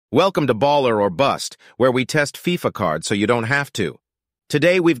Welcome to Baller or Bust, where we test FIFA cards so you don't have to.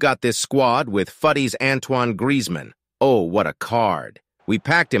 Today we've got this squad with Futties Griezmann. Oh, what a card. We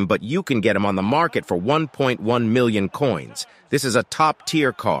packed him, but you can get him on the market for 1.1 million coins. This is a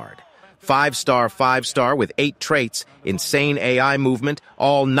top-tier card. 5-star with 8 traits, insane AI movement,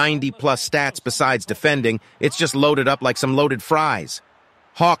 all 90-plus stats besides defending. It's just loaded up like some loaded fries.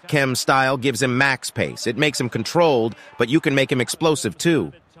 Hawk Chem style gives him max pace. It makes him controlled, but you can make him explosive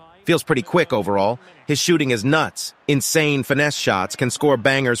too. Feels pretty quick overall. His shooting is nuts. Insane finesse shots, can score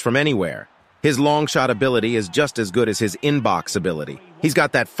bangers from anywhere. His long shot ability is just as good as his inbox ability. He's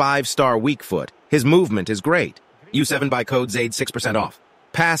got that 5-star weak foot. His movement is great. U7 by code ZAID 6% off.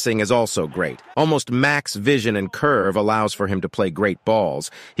 Passing is also great. Almost max vision and curve allows for him to play great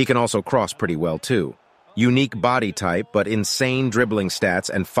balls. He can also cross pretty well too. Unique body type, but insane dribbling stats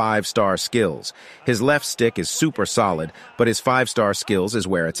and 5-star skills. His left stick is super solid, but his 5-star skills is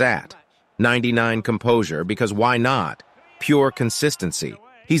where it's at. 99 composure, because why not? Pure consistency.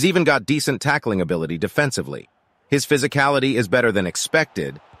 He's even got decent tackling ability defensively. His physicality is better than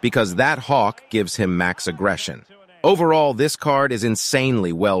expected, because that hawk gives him max aggression. Overall, this card is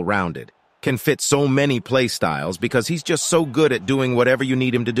insanely well-rounded. Can fit so many playstyles because he's just so good at doing whatever you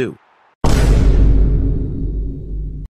need him to do.